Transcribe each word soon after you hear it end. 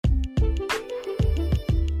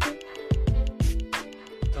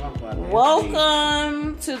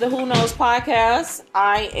Welcome to the Who Knows podcast.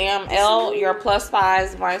 I am Elle, your plus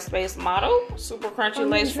size MySpace model. Super crunchy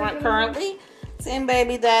lace front currently. 10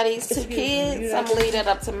 baby daddies, 2 kids. I'm leading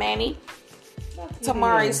up to Manny.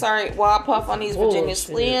 Tamari, Wild Puff on these Virginia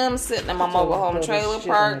Slims. Sitting in my mobile home trailer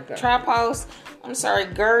park, trap house. I'm sorry,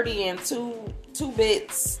 Gertie and two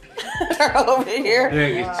bits are over here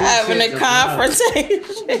having a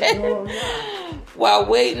confrontation. While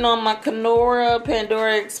waiting on my Kenora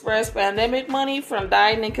Pandora Express pandemic money from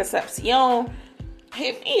Dining and Concepcion,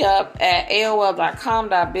 hit me up at aol.com.biz.net.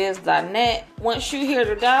 Once you hear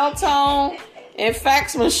the dial tone and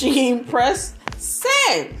fax machine, press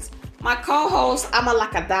send. My co-host, I'm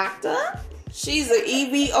like a doctor. She's an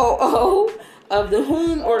EVOO of the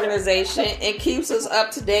WHOM organization and keeps us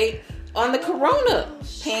up to date on the Corona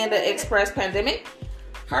Panda Express pandemic.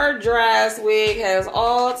 Her dry wig has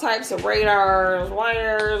all types of radars,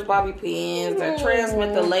 wires, bobby pins that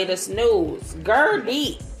transmit the latest news.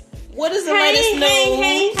 Gertie, what is the latest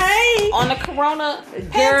news on the Corona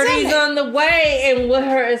pandemic? Gertie's on the way, and what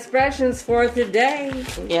her expressions for today?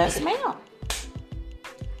 Yes, ma'am.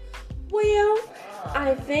 Well,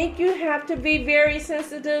 I think you have to be very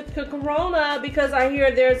sensitive to Corona because I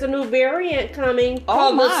hear there's a new variant coming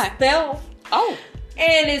called the Stealth. Oh.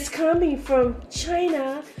 And it's coming from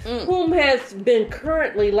China, whom has been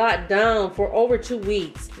currently locked down for over 2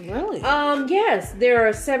 weeks. Really? Yes, there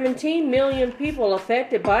are 17 million people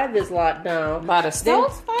affected by this lockdown. By the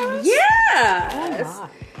stealth virus? Yes. Oh,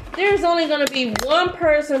 there's only going to be one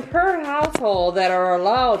person per household that are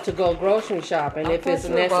allowed to go grocery shopping if it's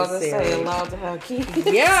necessary. Allowed to have keys.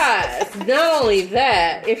 Yes. Not only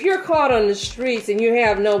that, if you're caught on the streets and you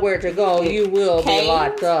have nowhere to go, you will be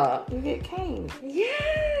locked up. You get caned.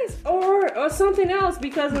 Yes, or something else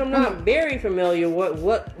because I'm not very familiar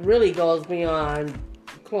what really goes beyond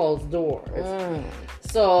closed doors.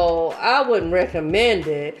 So I wouldn't recommend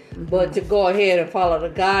it, but to go ahead and follow the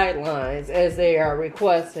guidelines as they are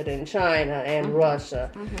requested in China and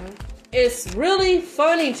Russia. It's really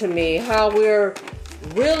funny to me how we're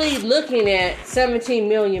really looking at 17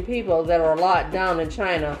 million people that are locked down in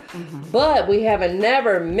China, but we haven't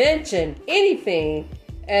never mentioned anything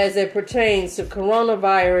as it pertains to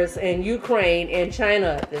coronavirus and Ukraine and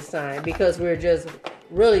China at this time because we're just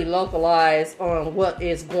really localized on what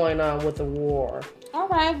is going on with the war. All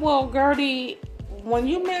right, well, Gertie, when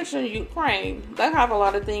you mention Ukraine, they have a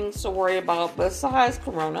lot of things to worry about besides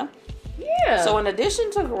Corona. Yeah. So in addition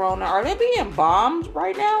to Corona, are they being bombed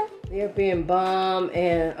right now? They're being bombed,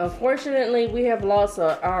 and unfortunately, we have lost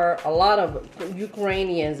a lot of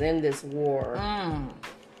Ukrainians in this war.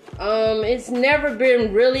 It's never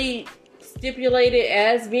been really stipulated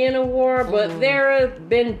as being a war, but there have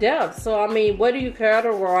been deaths. So, I mean, what do you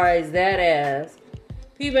categorize that as?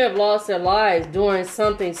 People have lost their lives doing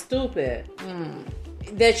something stupid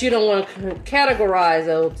that you don't want to categorize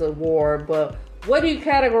as a war, but what do you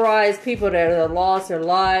categorize people that have lost their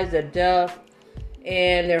lives, their death,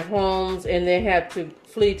 and their homes, and they have to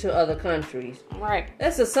flee to other countries? Right.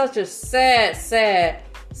 That's such a sad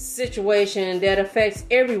situation that affects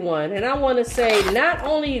everyone. And I want to say not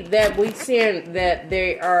only that we've seen that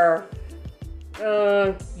they are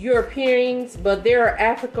Europeans, but there are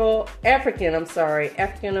African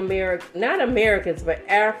American, not Americans, but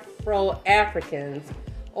Afro-Africans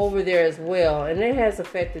over there as well, and it has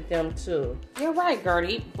affected them too. You're right,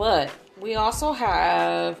 Gertie, but we also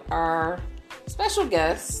have our special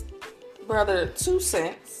guest, Brother 2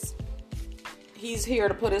 Cents. He's here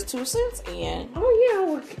to put his 2 cents in. Oh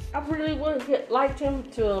yeah, I really would like him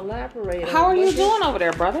to elaborate. How are you doing over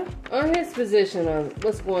there, brother? On his position on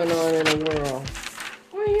what's going on in the world.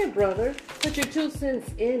 Right here, brother. Put your 2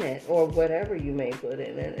 cents in it, or whatever you may put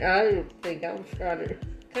in it. I think I'm kind of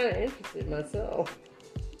interested myself.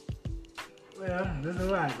 Well, there's a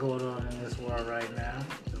lot going on in this world right now.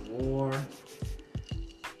 The war,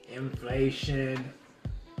 inflation,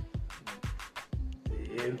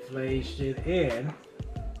 and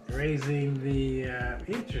raising the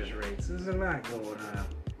interest rates. There's a lot going on.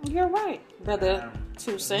 You're right, Brother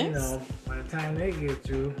 2 Cents. You know, by the time they get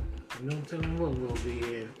through, no telling what we'll be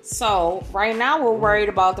in. So, right now we're worried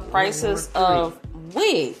about the prices of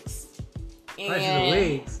wigs. Prices of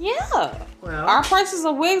wigs? Yeah. Well, our prices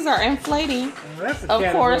of wigs are inflating. Of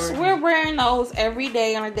course, we're wearing those every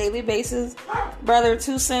day on a daily basis. Brother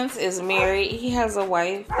 2 Cents is married. He has a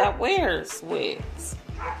wife that wears wigs.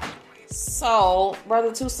 So,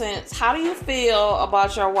 Brother 2 Cents, how do you feel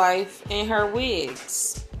about your wife and her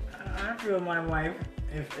wigs? I feel my wife,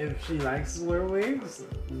 if she likes to wear wigs,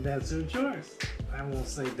 that's her choice. I won't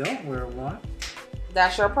say don't wear one.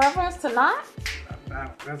 That's your preference to not?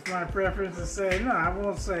 That's my preference to say. No, I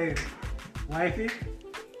won't say, wifey,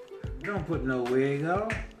 don't put no wig on.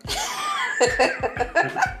 But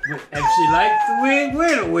if she likes the wig,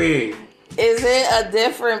 wear the wig. Is it a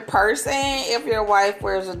different person if your wife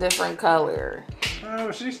wears a different color? Oh,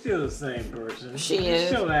 she's still the same person. She is?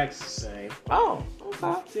 Still acts the same. Oh,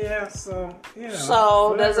 okay. Yeah, so, you know.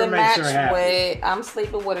 So, does it match her with I'm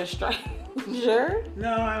sleeping with a stranger?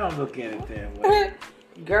 No, I don't look at it that way.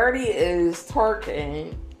 Gertie is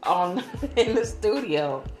twerking in the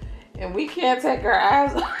studio, and we can't take our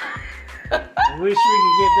eyes off. I wish we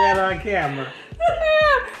could get that on camera.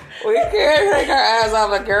 We can't take our eyes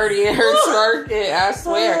off of Gertie and her twerking, I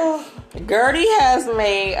swear. Gertie has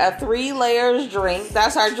made a 3 layers drink.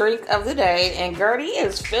 That's our drink of the day, and Gertie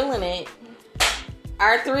is feeling it.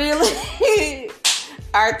 Our 3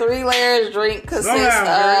 layers drink consists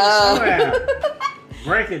of...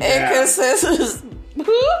 Break it down. It consists...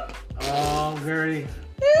 Oh, Gertie.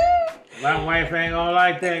 My wife ain't gonna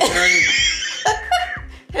like that, Gertie.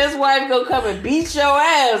 His wife gonna come and beat your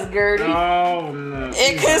ass, Gertie. Oh, no.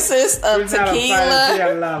 It consists of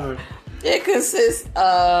tequila. It consists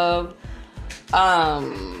of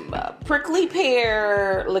prickly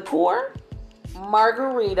pear liqueur,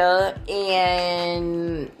 margarita,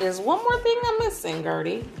 and there's one more thing I'm missing,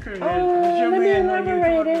 Gertie. Let me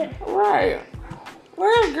elaborate it. Right.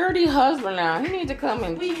 Where's Gertie's husband now? He need to come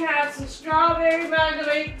in. We have some strawberry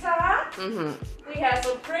margarita. Mm-hmm. We have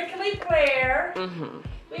some prickly pear. Mm-hmm.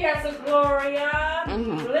 We have some Gloria,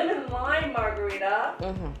 Mm-hmm. lemon lime margarita.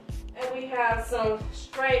 Mm-hmm. And we have some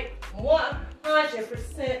straight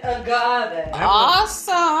 100% agave.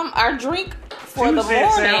 Awesome. Our drink for the Tuesday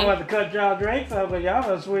said I morning. want to cut y'all drinks up, but y'all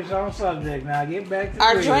gonna switch on subject now. Get back to the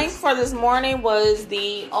Our quiz. drink for this morning was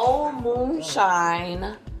the Old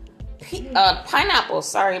Moonshine pineapple.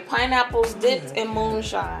 Pineapples dipped in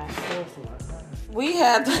moonshine. We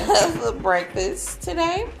had the breakfast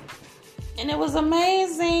today, and it was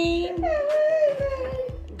amazing.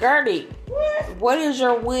 Gertie, what is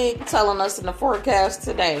your wig telling us in the forecast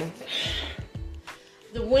today?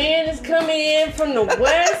 The wind is coming in from the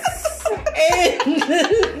west and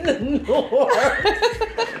the north.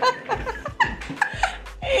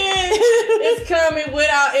 And it's coming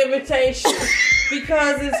without invitation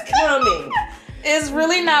because it's coming. It's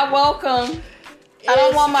really not welcome. I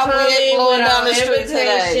don't want my wig blowing down the street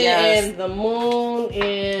today. Yes. And the moon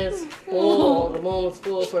is full. The moon was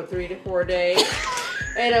full for 3 to 4 days.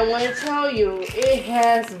 And I want to tell you, it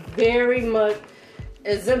has very much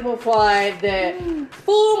exemplified that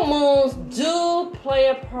full moons do play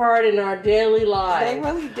a part in our daily lives. They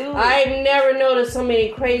really do. I've never noticed so many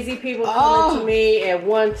crazy people coming to me at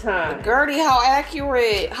one time. Gertie, how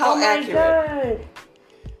accurate. How accurate. God.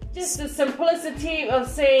 Just the simplicity of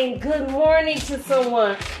saying good morning to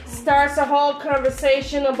someone starts a whole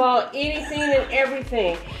conversation about anything and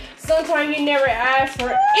everything. Sometimes you never ask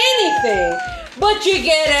for anything, but you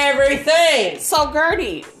get everything. So,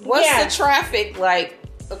 Gertie, what's the traffic like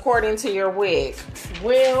according to your wig?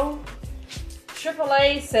 Well,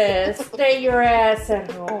 AAA says stay your ass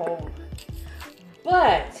at home.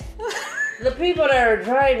 But the people that are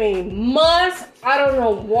driving must, I don't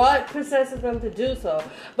know what possesses them to do so,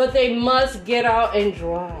 but they must get out and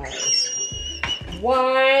drive.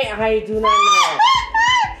 Why? I do not know.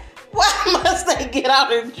 Why must they get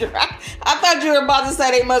out and drive? I thought you were about to say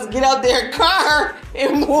they must get out their car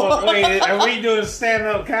and walk. Wait, are we doing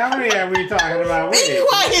stand-up comedy or are we talking about Be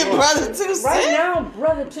quiet, Brother Two Cents. Right now,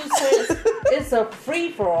 Brother Two Cents, it's a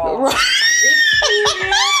free-for-all. Right.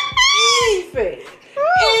 Anything.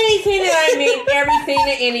 Anything that I mean, everything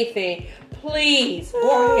to anything. Please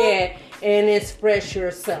go ahead and express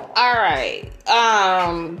yourself. All right.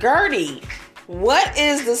 Gertie, what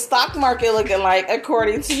is the stock market looking like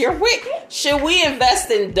according to your wig? Should we invest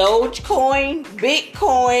in Dogecoin,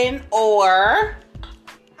 Bitcoin, or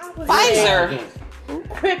Pfizer?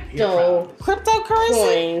 Cryptocurrency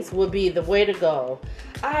Cryptocurrency? would be the way to go.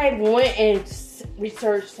 I went and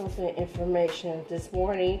researched something information this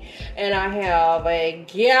morning, and I have a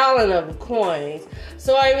gallon of coins.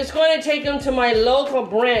 So I was going to take them to my local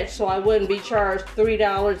branch so I wouldn't be charged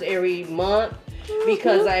 $3 every month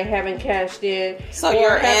because I haven't cashed in. So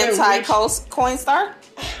you're anti-Coinstar?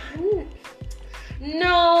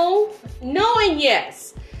 No and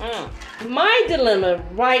yes. My dilemma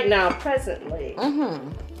right now, presently,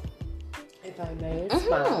 if I may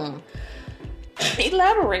expound.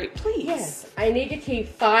 Elaborate, please. Yes, I need to keep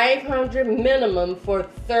 $500 minimum for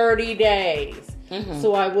 30 days,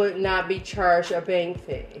 so I would not be charged a bank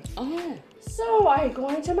fee. Oh. So I go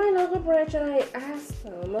into my local branch and I asked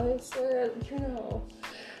them. I said,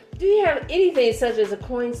 do you have anything such as a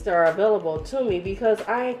Coinstar available to me? Because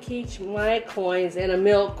I keep my coins in a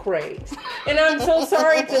milk crate. And I'm so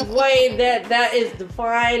sorry to the way that is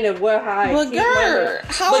defined of how I keep my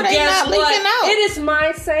how are they not leaking out? It is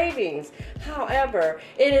my savings. However,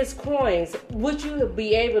 it is coins. Would you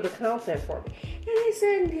be able to count that for me? And they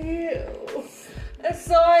said no. And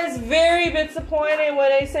so I was very disappointed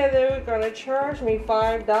when they said they were going to charge me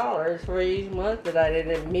 $5 for each month that I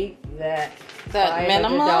didn't meet that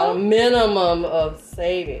minimum of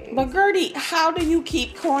savings. But Gertie, how do you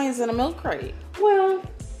keep coins in a milk crate? Well,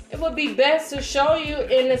 it would be best to show you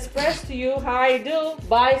and express to you how I do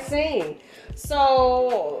by seeing.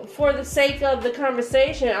 So, for the sake of the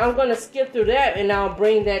conversation, I'm going to skip through that and I'll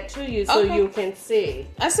bring that to you so you can see.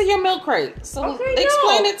 I see your milk crate. So,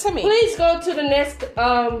 explain it to me. Please go to the next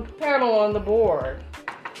panel on the board.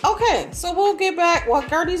 Okay, so we'll get back while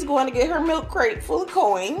Gertie's going to get her milk crate full of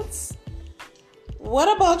coins.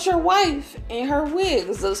 What about your wife and her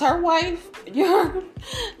wigs? Does her wig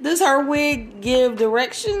give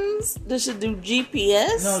directions? Does she do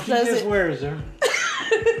GPS? No, she just wears them.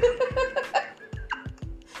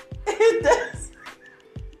 It does.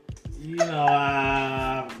 You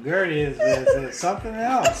know, Gertie is something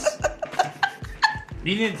else.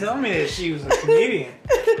 You didn't tell me that she was a comedian.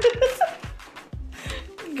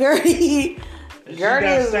 Gertie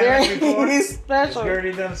is very special. Has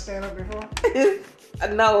Gertie done stand-up before?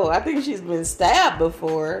 No, I think she's been stabbed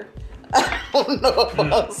before. I don't know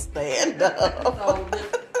about stand-up.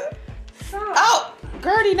 Oh,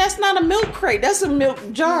 Gertie, that's not a milk crate. That's a milk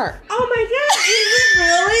jar. Oh my God, is it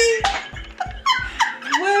really?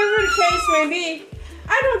 Whatever the case may be,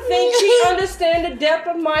 I don't think she understands the depth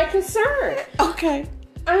of my concern. Okay.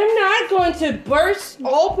 I'm not going to burst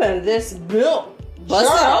open this milk Bust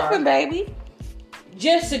jar it open, baby.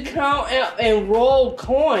 just to count and roll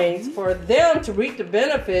coins for them to reap the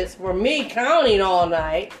benefits for me counting all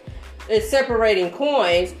night and separating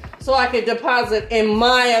coins so I could deposit in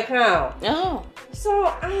my account. Oh. So,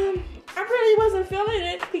 I really wasn't feeling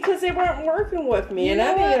it because they weren't working with me, and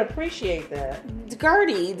I didn't appreciate that.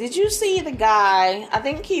 Gertie, did you see the guy, I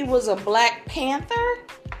think he was a Black Panther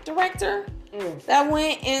director, that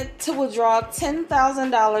went in to withdraw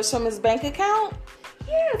 $10,000 from his bank account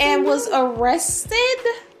and was arrested?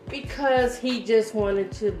 Because he just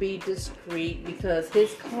wanted to be discreet because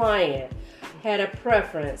his client had a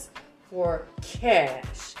preference for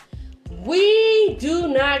cash. We do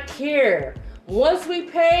not care. Once we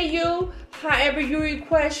pay you, however you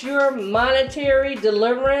request your monetary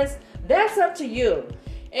deliverance, that's up to you.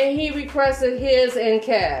 And he requested his in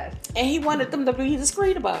cash. And he wanted them to be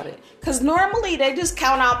discreet about it. Because normally they just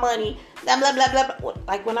count out money. Blah, blah, blah, blah.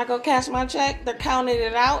 Like when I go cash my check, they're counting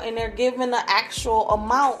it out and they're giving the actual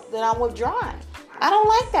amount that I'm withdrawing. I don't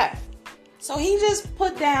like that. So he just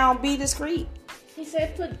put down, be discreet. He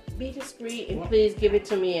said, be discreet and please give it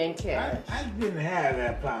to me in cash. I didn't have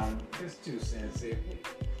that problem. It's 2 cents here.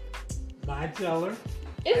 My teller.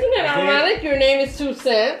 Isn't it ironic? Your name is 2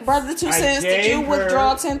 cents. Brother 2 cents, did you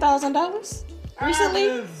withdraw $10,000 recently?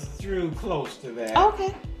 I was through close to that.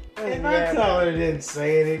 Okay. And my teller didn't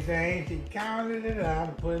say anything. She counted it out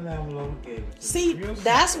and put it in the envelope and gave it to See, me.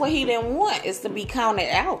 that's what he didn't want, is to be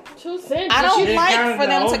counted out. 2 cents. I don't like for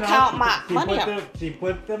them to count my money out. She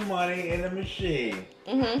put the money in the machine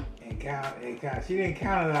and count. She didn't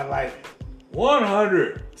count it out like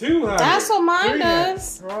 100, 200. That's what mine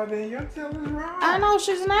does. Well, then your teller's wrong. I know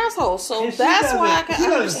she's an asshole, so that's why I can She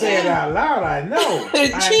doesn't say it out loud, I know.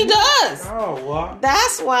 She does. Oh, well.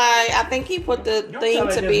 That's why I think he put the thing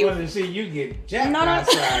to be. Wanted to see you get jacked No.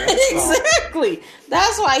 outside. Exactly.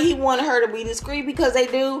 That's why he wanted her to be discreet because they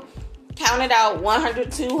do count it out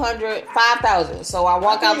 100, 200, 5,000. So I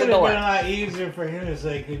walk out the door. It would have been a lot easier for him to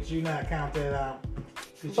say, could you not count that out?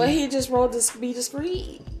 But he just wrote to be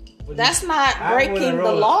discreet. That's not breaking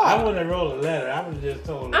the law. I wouldn't have wrote a letter. I would have just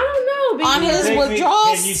told him. I don't know. On his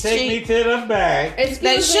withdrawal Can you take me to the bank?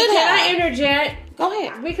 They should have. Can I interject? Go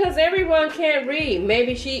ahead. Because everyone can't read.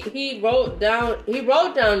 Maybe he wrote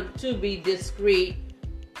down to be discreet.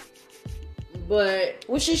 But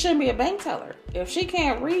she shouldn't be a bank teller. If she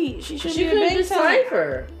can't read, she shouldn't be a bank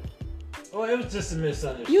teller. Well, it was just a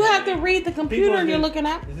misunderstanding. You have to read the computer you're looking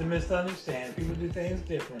at. It's a misunderstanding. People do things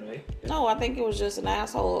differently. No, I think it was just an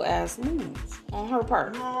asshole-ass move on her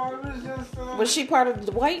part. No, it was just... Was she part of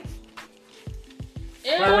the white?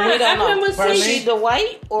 Yeah, We don't know. Was she she the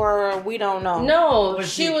white or we don't know? No,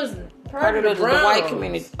 she was part of the white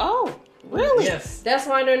community. Oh, really? Yes. That's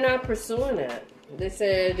why they're not pursuing it. They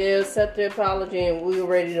said they'll accept the apology and we were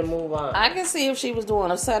ready to move on. I can see if she was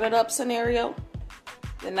doing a set it up scenario,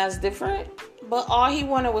 then that's different. But all he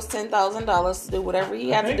wanted was $10,000 to do whatever he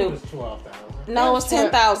had to do. It was 12,000. No, it was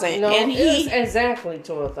 10,000. No, and he it was exactly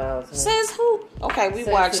 12,000. says who? Okay, we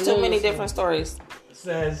watched too many different stories. It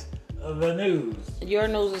says the news. Your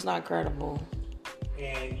news is not credible.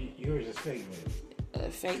 And yours is fake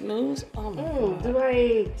news. Fake news? Oh my God. Do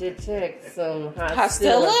I detect some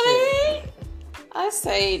hostility? I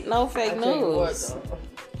say no fake news.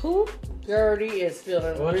 Who? Gertie is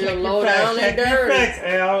feeling Well, real low down and dirty. Facts,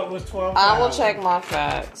 Al. It was 12,000. I will check my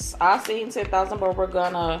facts. I've seen 10,000, but we're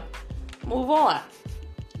gonna move on.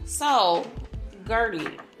 So,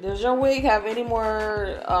 Gertie, does your wig have any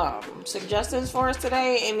more suggestions for us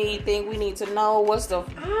today? Anything we need to know? What's the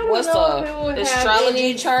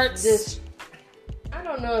astrology charts? I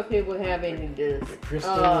don't know if it would have any Actually,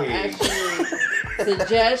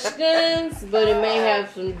 suggestions, but it may have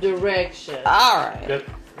some direction. All right.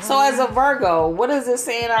 So, as a Virgo, what is it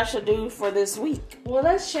saying I should do for this week? Well,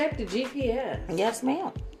 let's check the GPS. Yes,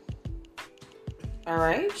 ma'am. All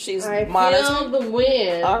right. She's I monitoring. feel the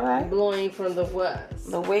wind All right. blowing from the west.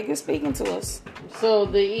 The wig is speaking to us. So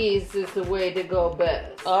the east is the way to go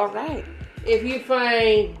best. All right. If you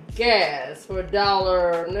find gas for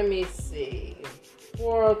 $1, let me see,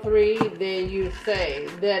 403, then you say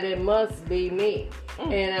that it must be me.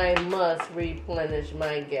 And I must replenish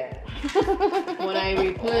my gas. When I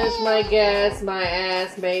replenish my gas, my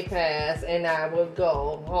ass may pass, and I will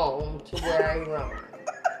go home to where I roam.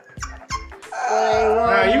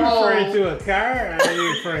 Are you referring to a car, or are you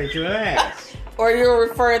referring to an ass? Or you're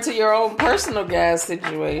referring to your own personal gas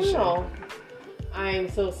situation. No, I'm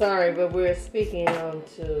so sorry, but we're speaking on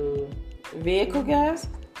to Vehicle gas?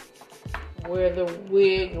 where the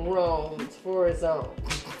wig roams for its own.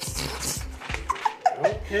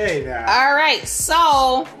 Okay, now. All right,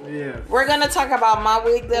 so Yeah. we're going to talk about my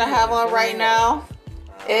wig that I have on right now.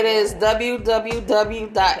 It is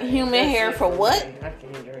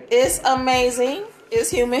www.humanhairforwhat. It's amazing. It's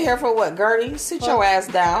human hair for what? Gertie, sit your ass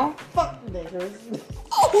down. Fuck niggas.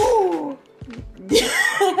 Ooh.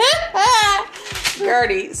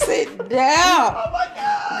 Gertie, sit down. Oh my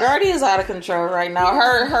God. Gertie is out of control right now.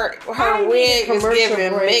 Her wig is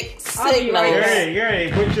giving mixed signals.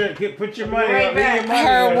 Gertie, put your money Right up. back.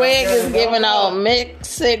 Her wig is giving out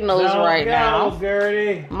mixed signals right now.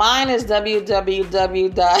 Gertie. Mine is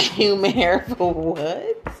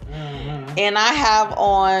www.humanhairforwhat. And I have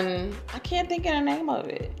on, I can't think of the name of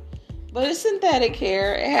it, but it's synthetic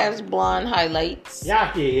hair. It has blonde highlights.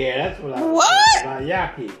 Yaki, yeah, that's what I was What? about.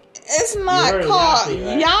 Yaki. It's not called Yaki,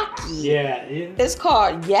 right? Yaki. Yeah. It's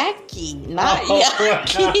called Yaki, not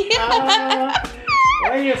Yaki.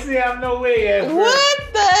 Well, you see, I'm no wig. What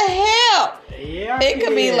the hell? Yaki, It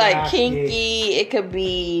could be like Yaki. kinky. It could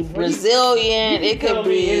be Brazilian. It could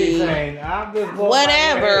be I'm just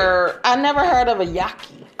whatever. I never heard of a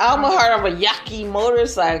Yaki. I only heard of a Yaki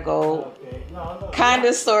motorcycle. Okay. No, Kind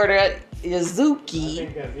of, sort of, I Yazuki.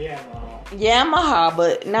 think that's Yamaha,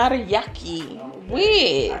 but not a Yaki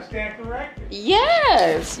wig. I stand corrected.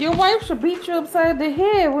 Yes, your wife should beat you upside the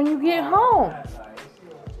head when you get home.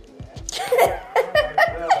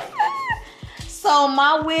 So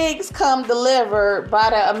my wigs come delivered by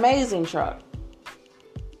the Amazing Truck.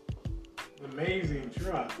 Amazing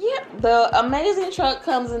truck. Yeah, the Amazing Truck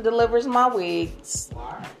comes and delivers my wigs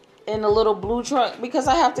Why? in a little blue truck because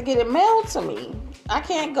I have to get it mailed to me. I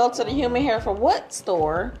can't go to the Human Hair for What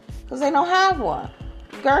store because they don't have one.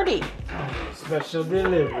 Gertie, Special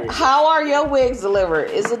delivery. how are your wigs delivered?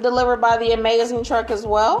 Is it delivered by the Amazing Truck as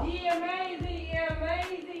well? The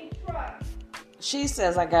amazing truck. She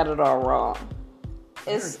says I got it all wrong.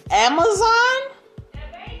 It's Amazon?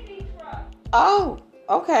 Amazing truck. Oh,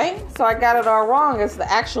 okay. So I got it all wrong. It's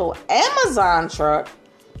the actual Amazon truck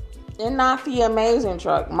and not the Amazing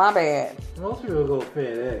Truck. My bad. Most people go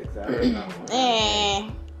FedEx. I don't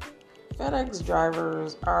know. FedEx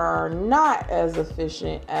drivers are not as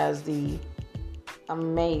efficient as the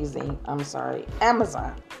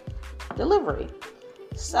Amazon delivery.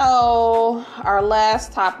 So, our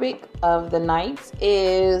last topic of the night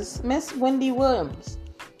is Miss Wendy Williams.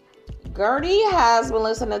 Gertie has been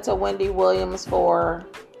listening to Wendy Williams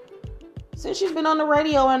since she's been on the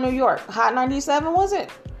radio in New York. Hot 97, was it?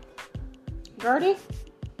 Gertie?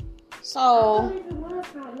 So,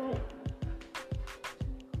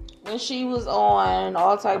 when she was on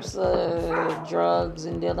all types of drugs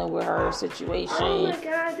and dealing with her situation. Oh my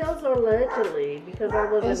God, those are allegedly because I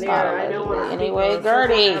wasn't It's there. not I don't want to speak anyway, on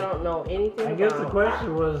Gertie. something I don't know anything I guess the about.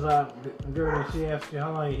 question was, Gertie, she asked you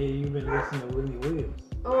how long have you been listening to Wendy Williams?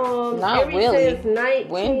 Not ever Willie. since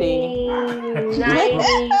Wendy.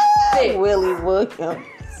 1996. Willie Williams.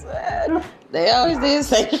 They always did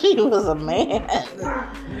say she was a man.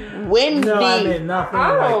 Wendy. No, I meant nothing.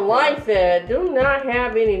 I don't like like that. Do not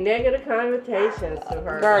have any negative connotations to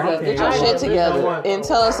her. Gertie, Okay, get your I shit know. together and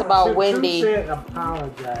tell us about Sue Wendy. said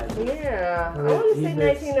apologize. Yeah, I want to say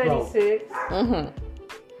 1996.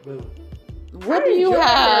 But What do you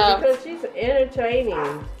have? Because she's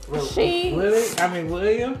entertaining.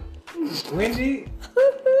 William? Wendy?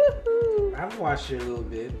 I've watched it a little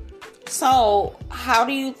bit. So, how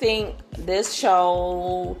do you think this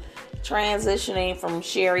show transitioning from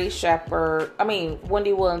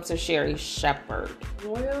Wendy Williams to Sherry Shepherd?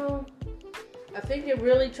 Well, I think they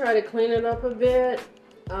really try to clean it up a bit.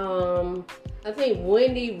 I think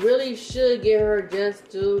Wendy really should get her just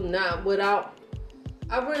due,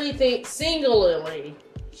 I really think singularly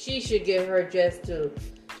she should get her just due,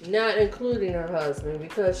 not including her husband,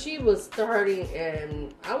 because she was starting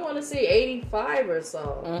in, I want to say 85 or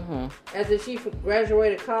so, after she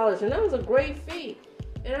graduated college, and that was a great feat.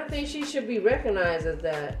 And I think she should be recognized as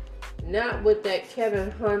that, not with that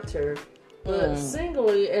Kevin Hunter, but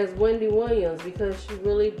singly as Wendy Williams, because she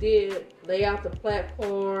really did lay out the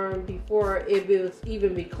platform before it was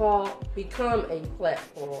even become a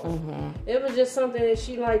platform. It was just something that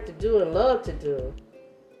she liked to do and loved to do.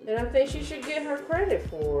 And I think she should get her credit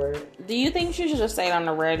for it. Do you think she should have stayed on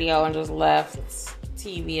the radio and just left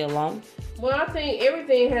TV alone? Well, I think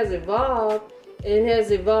everything has evolved. It has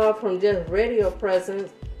evolved from just radio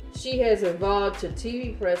presence. She has evolved to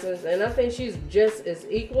TV presence, and I think she's just as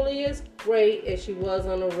equally as great as she was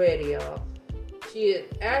on the radio. She's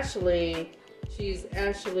actually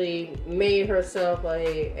made herself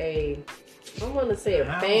I want to say a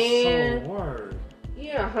fan. Word.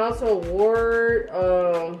 Yeah, household word.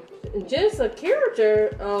 Just a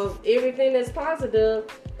character of everything that's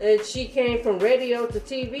positive. And she came from radio to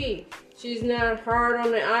TV. She's not hard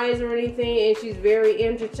on the eyes or anything, and she's very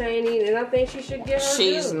entertaining. And I think she should get her.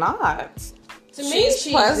 She's not. To me,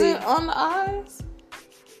 she's pleasant on the eyes.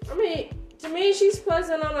 I mean, to me, she's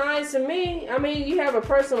pleasant on the eyes. To me, I mean, you have a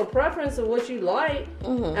personal preference of what you like.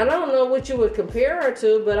 And I don't know what you would compare her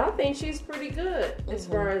to, but I think she's pretty good as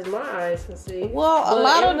far as my eyes can see. Well, a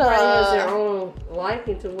lot of everybody has their own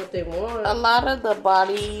liking to what they want. A lot of the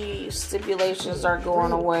body stipulations are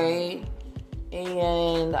going away,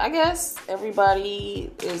 and I guess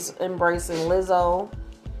everybody is embracing Lizzo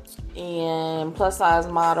and plus size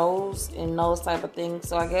models and those type of things.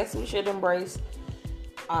 So I guess we should embrace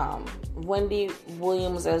Wendy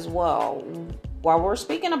Williams as well. While we're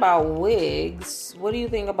speaking about wigs, what do you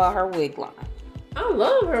think about her wig line? I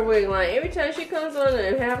love her wig line. Every time she comes on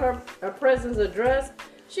and have her presence addressed,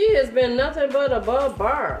 she has been nothing but above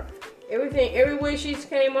bar. Every wig she's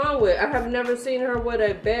came on with, I have never seen her with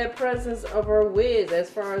a bad presence of her wigs as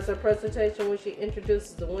far as her presentation when she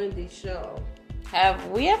introduces the Wendy show. Have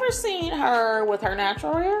we ever seen her with her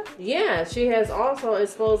natural hair? Yeah, she has also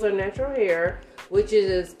exposed her natural hair, which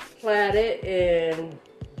is plaited in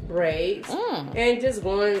braids. And just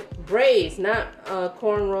going braids, not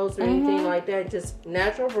cornrows or anything like that. Just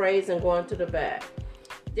natural braids and going to the back.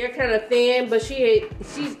 They're kind of thin, but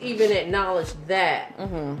she's even acknowledged that.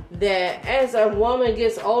 That as a woman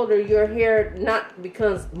gets older, your hair not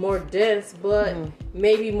becomes more dense, but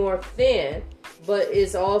maybe more thin. But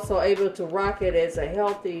is also able to rock it as a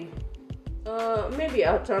healthy, maybe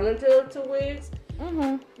alternative to wigs.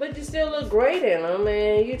 But you still look great in them,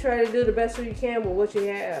 and you try to do the best you can with what you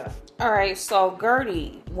have. All right, so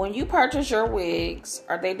Gertie, when you purchase your wigs,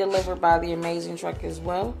 are they delivered by the Amazing Truck as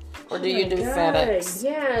well? Or do you do FedEx?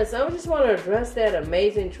 Yes, I just want to address that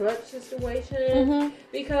Amazing Truck situation.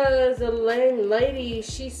 Because the lady,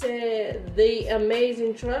 she said the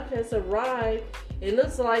Amazing Truck has arrived. It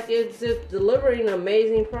looks like it's just delivering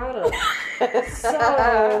amazing products.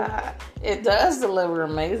 So it does deliver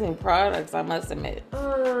amazing products, I must admit.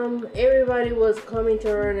 Everybody was coming to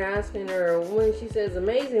her and asking her when she says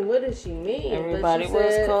amazing, what does she mean? Everybody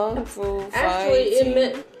was kung fu fighting. Actually, it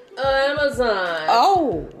meant Amazon.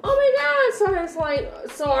 Oh my God! So it's like,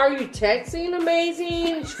 so are you texting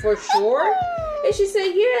amazing for short? And she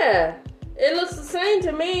said, yeah. It looks the same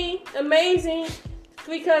to me. Amazing.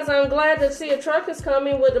 Because I'm glad to see a truck is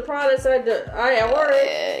coming with the products I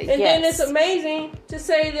ordered. And then it's amazing to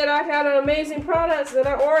say that I got an amazing products that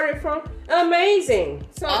I ordered from Amazing.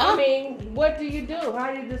 So, I mean, what do you do?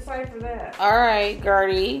 How do you decipher that? All right,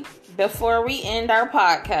 Gertie. Before we end our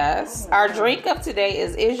podcast, our drink of today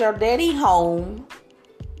is Your Daddy Home?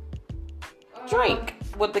 Drink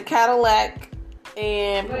with the Cadillac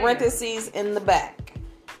and parentheses in the back.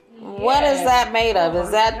 What is that made of?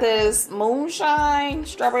 Is that this moonshine,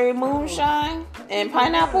 strawberry moonshine, and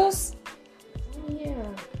pineapples? Yeah.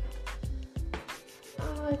 I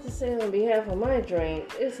like to say on behalf of my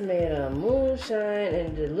drink, it's made of moonshine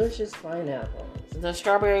and delicious pineapples. The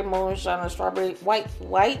strawberry moonshine, the strawberry white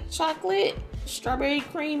chocolate, strawberry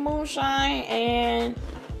cream moonshine, and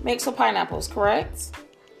mixed with pineapples, correct?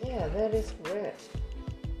 Yeah, that is correct.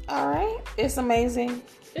 All right. It's amazing.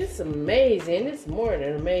 It's amazing. It's more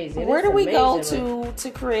than amazing. Where did we go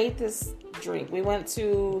to create this drink? We went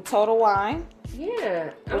to Total Wine.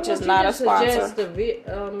 Yeah. Which is not a sponsor. The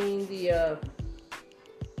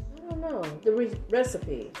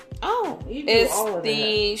recipe. Oh, You do it's all of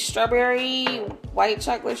the strawberry, white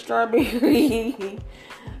chocolate strawberry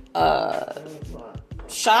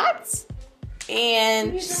shots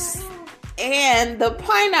and the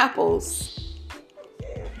pineapples.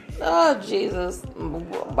 Oh, Jesus.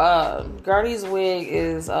 Gertie's wig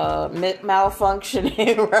is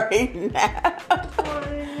malfunctioning right now.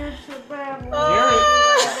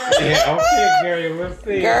 Yeah, okay, Gary, we'll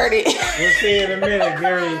see. Gertie. We'll see in a minute,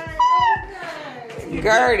 Gary.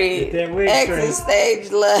 Gertie, exit stage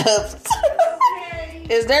left.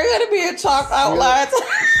 Is there going to be a chalk outline?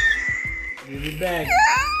 You'll be back.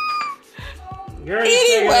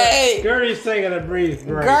 Gertie's taking a brief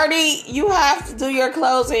break. Gertie, you have to do your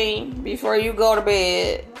closing before you go to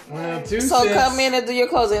bed. Well, 2 so cents. Come in and do your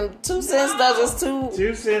closing. 2 cents does is 2.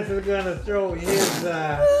 2 cents is going to throw his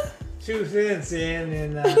 2 cents in,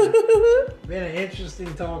 and been an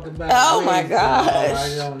interesting talk about. Oh my gosh!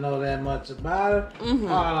 I don't know that much about it.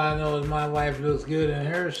 Mm-hmm. All I know is my wife looks good, and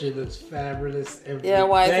her she looks fabulous every day. Yeah,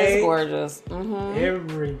 wife is gorgeous. Mm-hmm.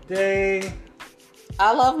 Every day.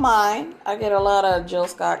 I love mine. I get a lot of Jill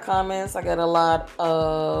Scott comments. I get a lot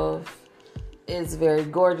of it's very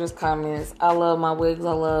gorgeous comments. I love my wigs.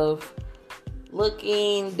 I love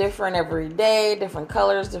looking different every day, different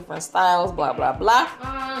colors, different styles, blah, blah, blah.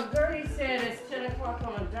 Gertie said it's 10 o'clock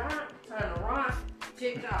on the dot. Time to rock.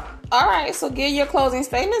 TikTok. All right, so give your closing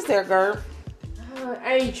statements there, Gert.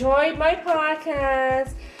 I enjoyed my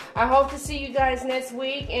podcast. I hope to see you guys next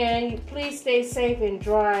week. And please stay safe and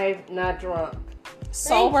drive, not drunk.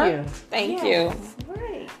 Sober. Thank you. Thank you.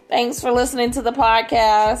 Right. Thanks for listening to the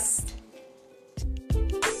podcast.